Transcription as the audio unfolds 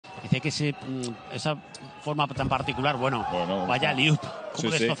Dice que esa forma tan particular, bueno vaya Diop,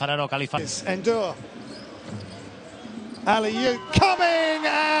 cómo destrozará a Khalifa. Endure. Alley-oop coming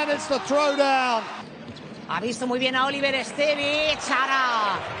and it's the throwdown. Ha visto muy bien a Oliver Estevich.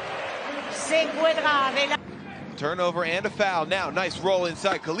 Ahora se cuelga de la... Turnover and a foul now. Nice roll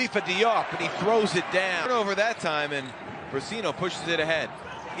inside. Khalifa Diop, and he throws it down. Turnover that time, and Brasino pushes it ahead.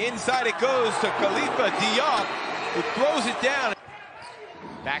 Inside it goes to Khalifa Diop, who throws it down.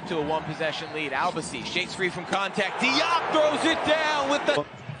 Back to a one-possession lead. Albasi shakes free from contact. Diop throws it down with the...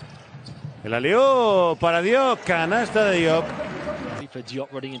 El alley-oop para Diop, canasta de Diop. For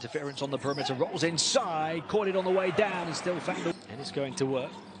Diop running interference on the perimeter, rolls inside, caught it on the way down and still found it. And it's going to work.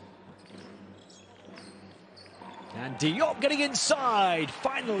 And Diop getting inside,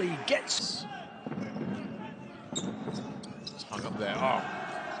 finally gets... It's hung up there. Oh.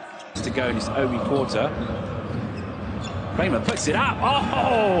 To go in his only quarter. Kramer puts it up.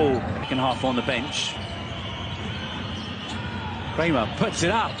 Oh! Second half on the bench. Kramer puts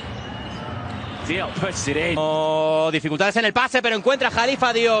it up. Diop puts it in. Dificultades en el pase, pero encuentra a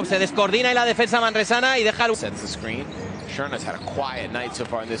Khalifa Diop. Se descoordina en la defensa manresana y deja... Sets the screen. Sherna's had a quiet night so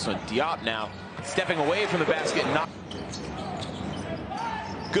far in this one. Diop now stepping away from the basket.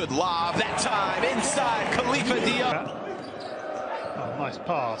 Good lob that time inside Khalifa Diop. Oh, nice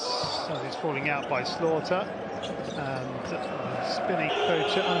pass. As he's falling out by Slaughter. And spinning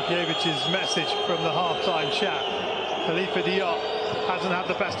coach Ankiewicz's message from the half-time chat. Khalifa Diop hasn't had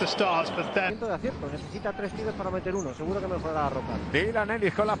the best of starts, but then... Necesita 3 tiros para meter uno. Seguro que mejorará la ropa. Dylan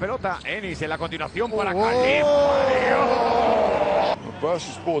Ennis con la pelota. Ennis en la continuación para Khalifa.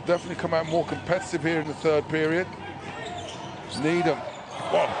 Versus ball definitely come out more competitive here in the third period. Needham.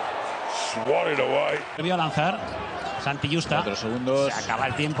 Swat it away. Vio a lanzar Santi Justa. 4 segundos. Se acaba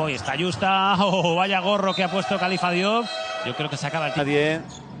el tiempo y está Justa. Oh, vaya gorro que ha puesto Khalifa Diop. Yo creo que se acaba el tiempo. Nadie.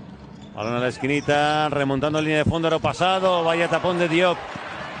 Balón a la esquinita, remontando línea de fondo a lo pasado. Vaya tapón de Diop.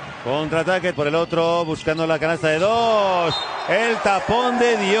 Contraataque por el otro, buscando la canasta de 2. El tapón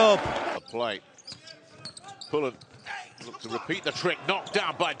de Diop. Pullen looks to repeat the trick, knocked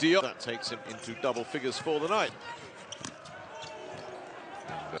down by Diop. That takes him into double figures for the night.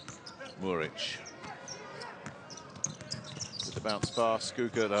 Muric. With the bounce pass,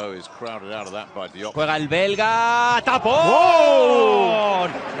 Skuka though is crowded out of that by Diop. Juega el belga,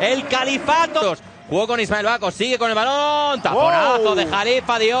 tapón. El califato. Jugó con Ismael Baco, sigue con el balón. Taponazo de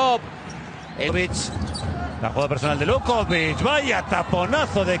Khalifa Diop. La jugada personal de Lukovic. Vaya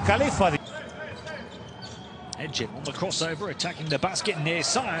taponazo de Khalifa Diop. Edging on the crossover, attacking the basket near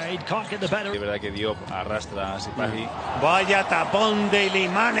side, can't get the better. De verdad que Diop arrastra a Sipahi. Vaya tapón de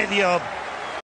Ilimane Diop.